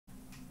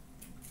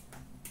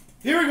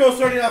Here we go,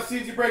 starting off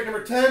CNC break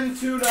number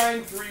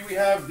 10293. We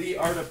have the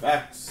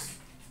Artifacts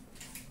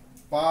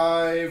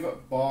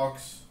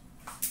 5-box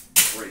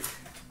break.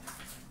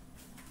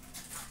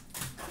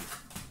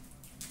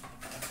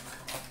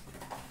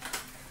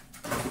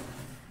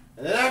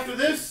 And then after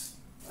this,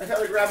 I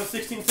gotta grab a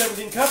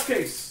 16-17 cup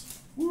case.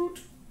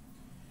 Woot!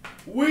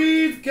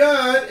 We've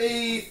got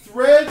a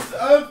Threads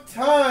of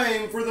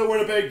Time for the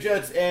Winnipeg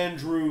Jets,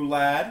 Andrew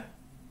Ladd.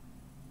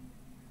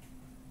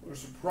 They're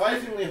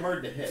surprisingly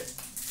hard to hit.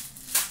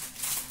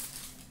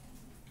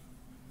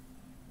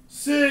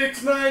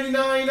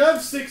 $6.99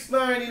 of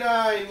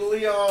 $6.99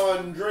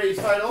 Leon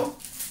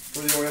Draisaitl for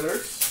the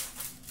Oilers.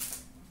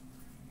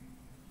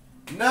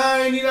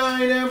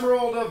 99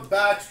 Emerald of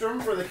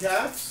Backstrom for the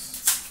Caps.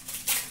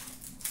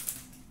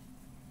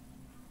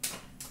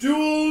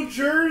 Dual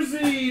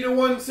jersey to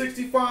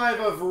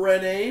 165 of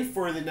Rene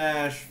for the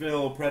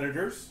Nashville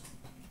Predators.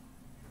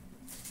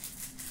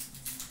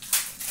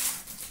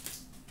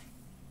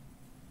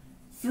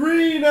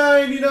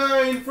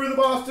 $3.99 for the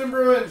Boston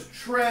Bruins,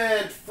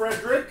 Trent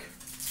Frederick.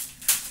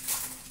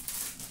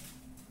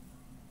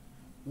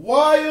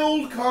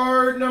 Wild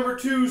card number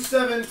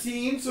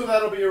 217, so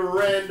that'll be a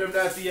random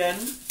at the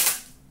end.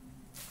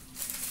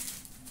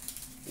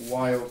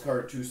 Wild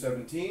card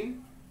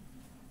 217.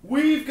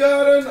 We've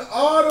got an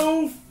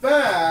auto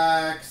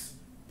fax,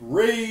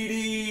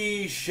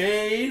 Brady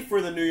Shea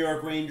for the New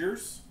York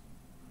Rangers.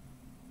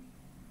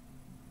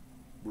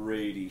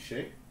 Brady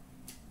Shea.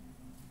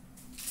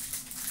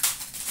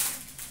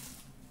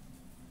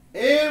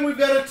 And we've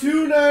got a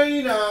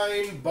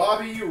 $2.99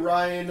 Bobby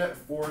Ryan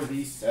for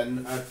the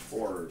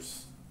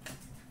Senators.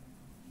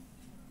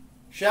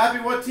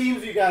 Shappy, what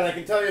teams you got? I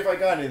can tell you if I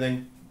got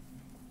anything.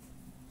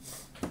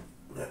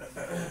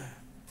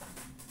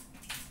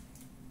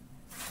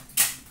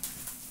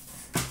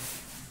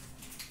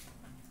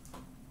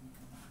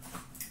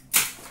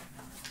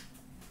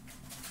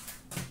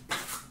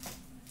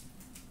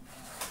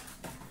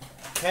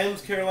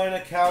 Hens,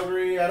 Carolina,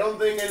 Calgary. I don't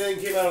think anything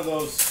came out of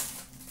those.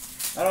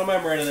 I don't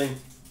remember anything.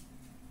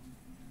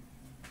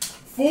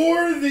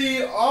 For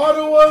the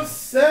Ottawa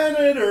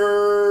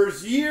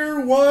Senators, year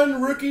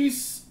 1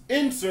 rookies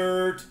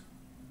insert,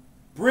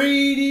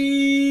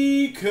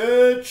 Brady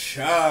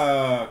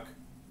Tkachuk.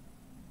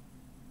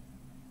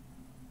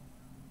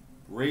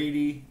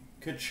 Brady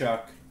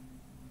Tkachuk.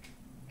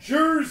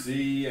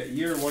 Jersey,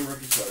 year 1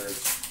 rookie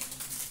sweaters.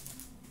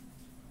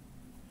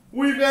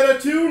 We've got a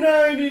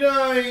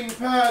 $2.99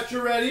 patch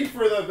already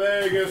for the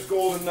Vegas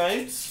Golden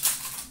Knights.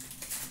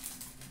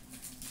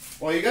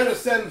 Well, you got a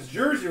Sens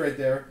jersey right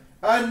there.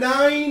 A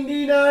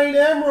 $99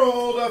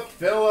 Emerald of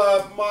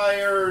Philip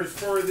Myers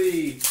for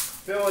the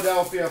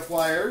Philadelphia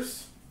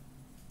Flyers.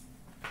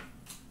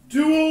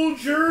 Dual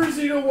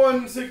jersey to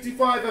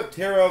 165 of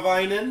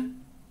Teravainen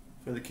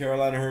for the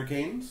Carolina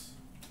Hurricanes.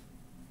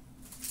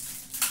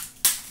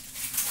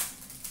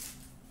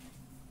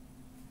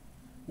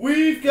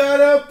 We've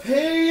got a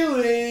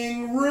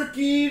Paling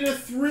rookie to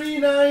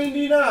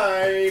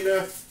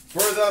 $3.99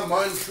 for the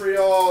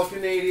Montreal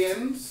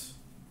Canadiens.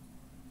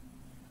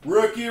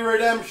 Rookie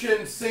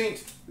redemption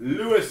St.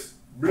 Louis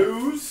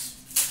Blues.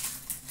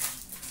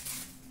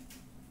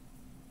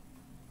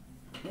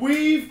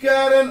 We've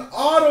got an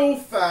auto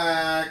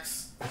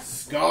fax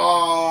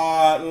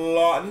Scott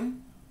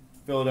Laughton,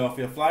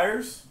 Philadelphia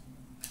Flyers.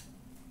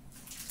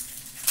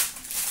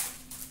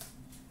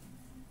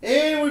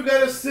 And we've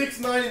got a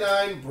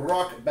 $6.99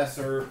 Brock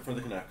Besser for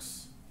the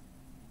Canucks.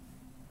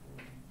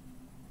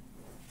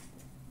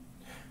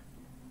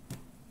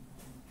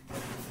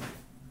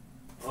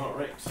 All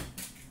right.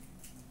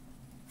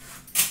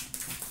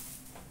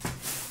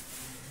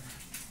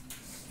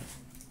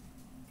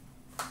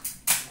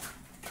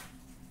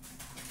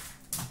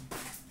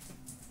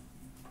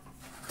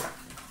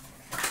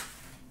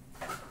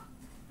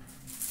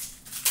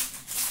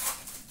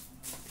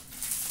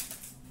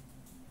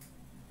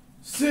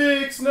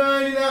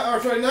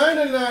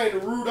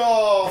 $9.99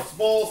 Rudolph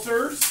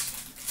Balcers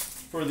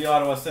for the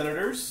Ottawa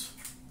Senators.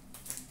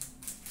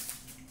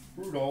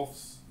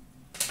 Rudolphs.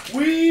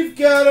 We've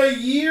got a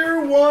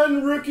year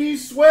 1 rookie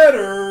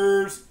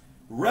sweaters,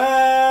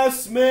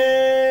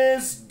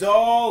 Rasmus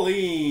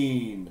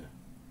Dahlin.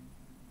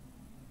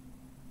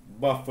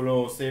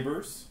 Buffalo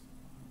Sabres.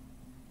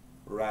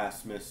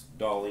 Rasmus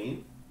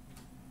Dahlin.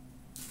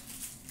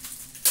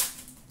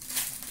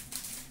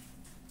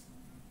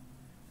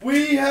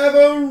 We have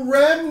a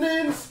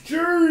Remnants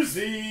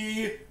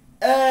jersey,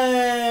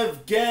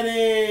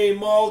 Evgeny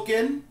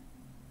Malkin,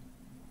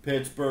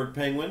 Pittsburgh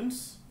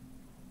Penguins.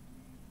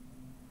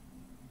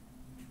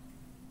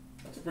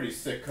 That's a pretty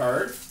sick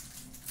card.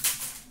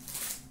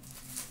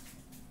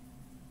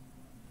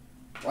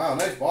 Wow,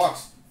 nice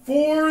box.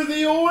 For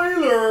the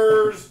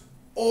Oilers,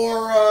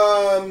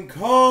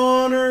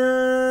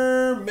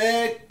 Connor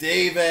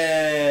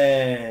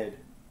McDavid.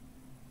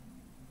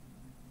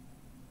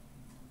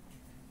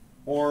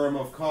 Orem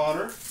of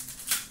Connor.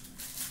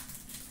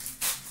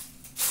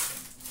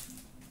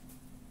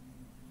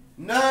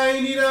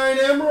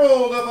 $99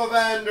 Emerald of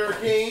Evander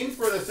Kane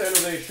for the San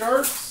Jose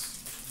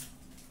Sharks.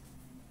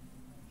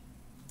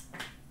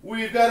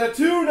 We've got a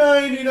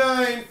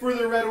 $2.99 for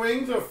the Red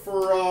Wings of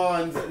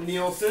Franz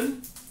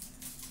Nielsen.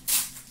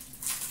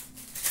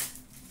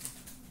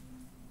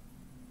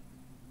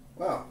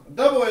 Wow, a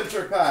double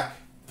insert pack.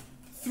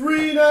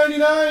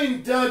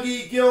 $3.99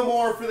 Dougie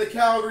Gilmour for the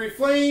Calgary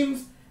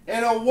Flames.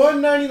 And a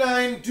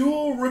 $1.99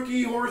 dual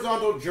rookie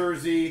horizontal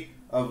jersey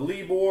of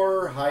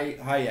Libor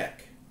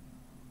Hayek.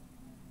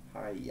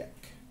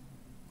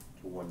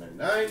 To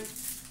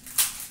 $1.99.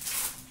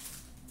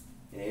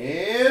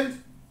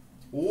 And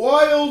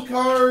wild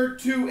card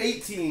to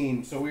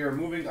 18. So we are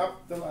moving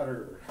up the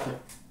ladder.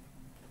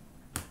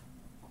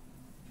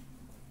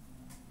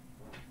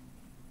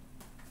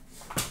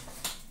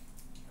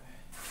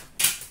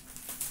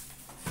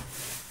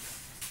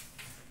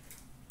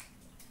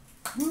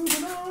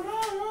 Moving on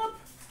up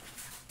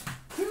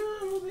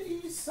to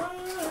the east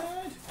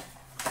side.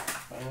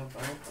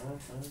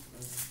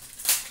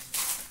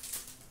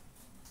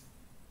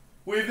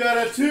 We've got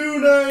a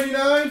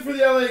 $2.99 for the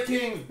LA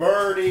Kings,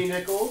 Bernie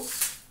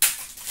Nichols.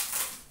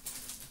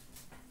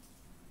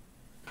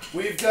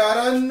 We've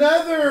got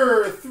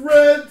another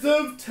Threads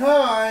of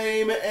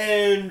Time,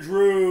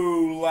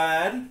 Andrew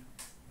Ladd.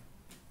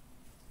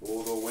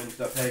 For the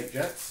Winnipeg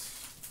Jets.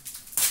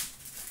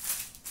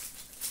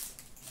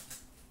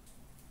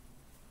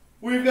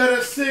 We've got a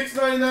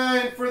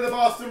 $6.99 for the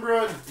Boston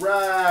Bruins,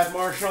 Brad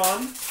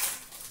Marchand.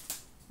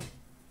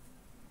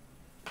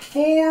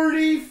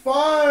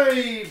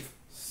 45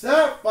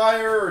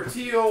 Sapphire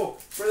Teal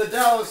for the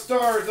Dallas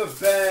Stars of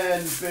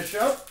Ben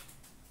Bishop.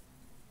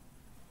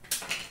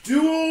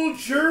 Dual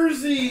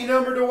jersey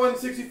number to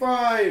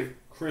 165,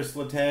 Chris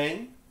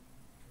Letang,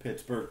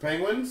 Pittsburgh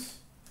Penguins.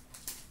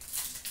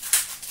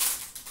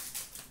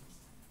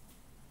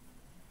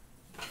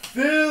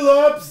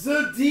 Philip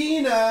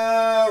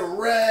Zadina,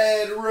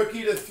 red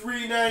rookie to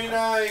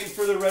 $3.99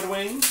 for the Red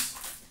Wings.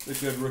 A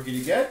good rookie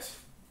to get.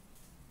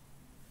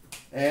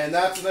 And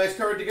that's a nice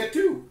card to get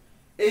too.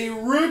 A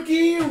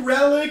rookie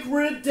relic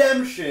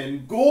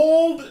redemption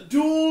gold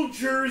dual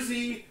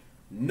jersey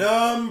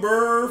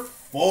number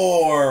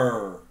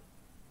 4.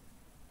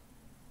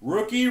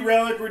 Rookie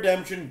relic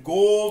redemption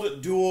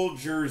gold dual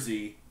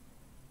jersey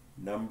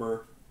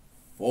number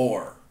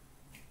 4.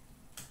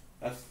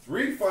 That's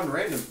 3 fun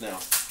randoms now.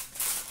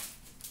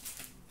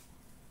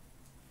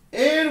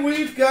 And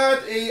we've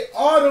got a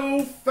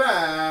auto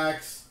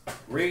fax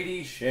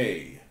Brady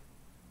Shea.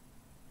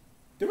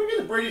 Did we get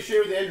the Brady Shea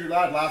with Andrew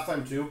Ladd last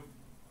time too?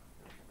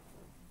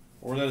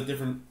 Or was that a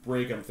different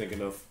break I'm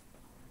thinking of?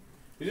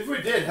 Because if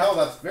we did, hell,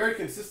 that's very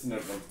consistent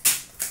of them.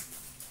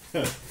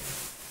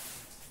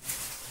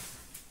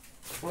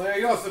 Well, there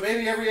you go. So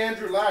maybe every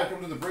Andrew Ladd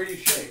comes with a Brady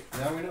Shea.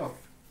 Now we know.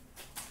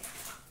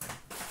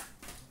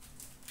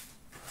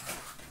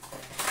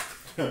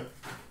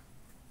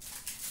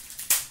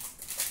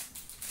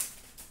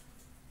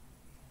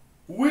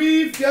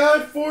 We've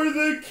got for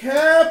the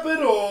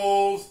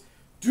Capitals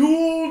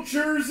dual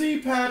jersey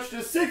patch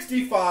to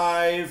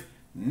 65,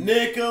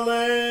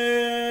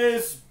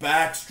 Nicholas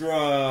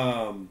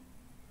Backstrom.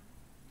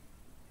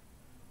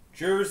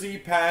 Jersey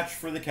patch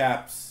for the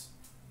Caps,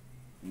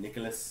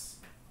 Nicholas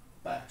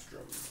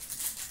Backstrom.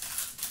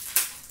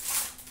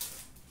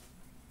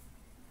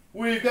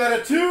 We've got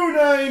a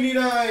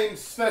 $2.99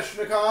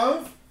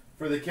 Svechnikov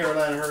for the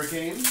Carolina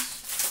Hurricanes.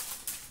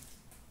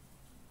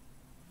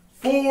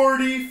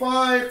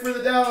 45 for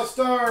the Dallas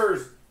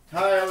Stars,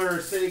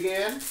 Tyler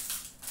Seguin.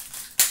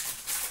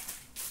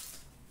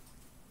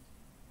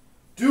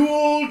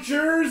 Dual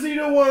jersey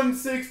to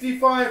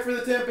 165 for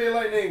the Tampa Bay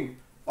Lightning,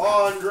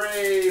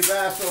 Andrei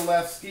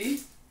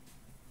Vasilevsky.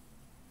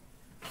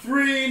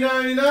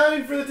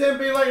 $3.99 for the Tampa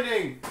Bay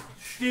Lightning,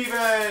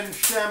 Steven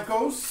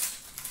Stamkos.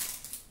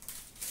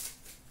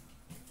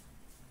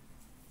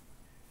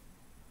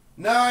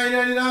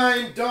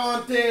 $9.99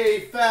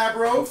 Dante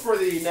Fabro for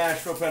the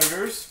Nashville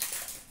Predators.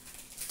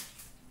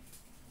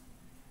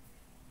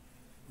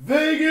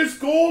 Vegas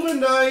Golden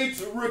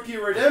Knights rookie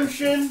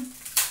redemption.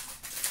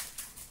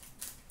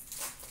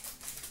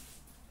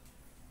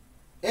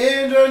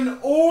 And an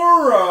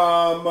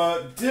Orem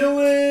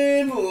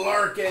Dylan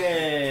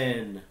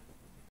Larkin.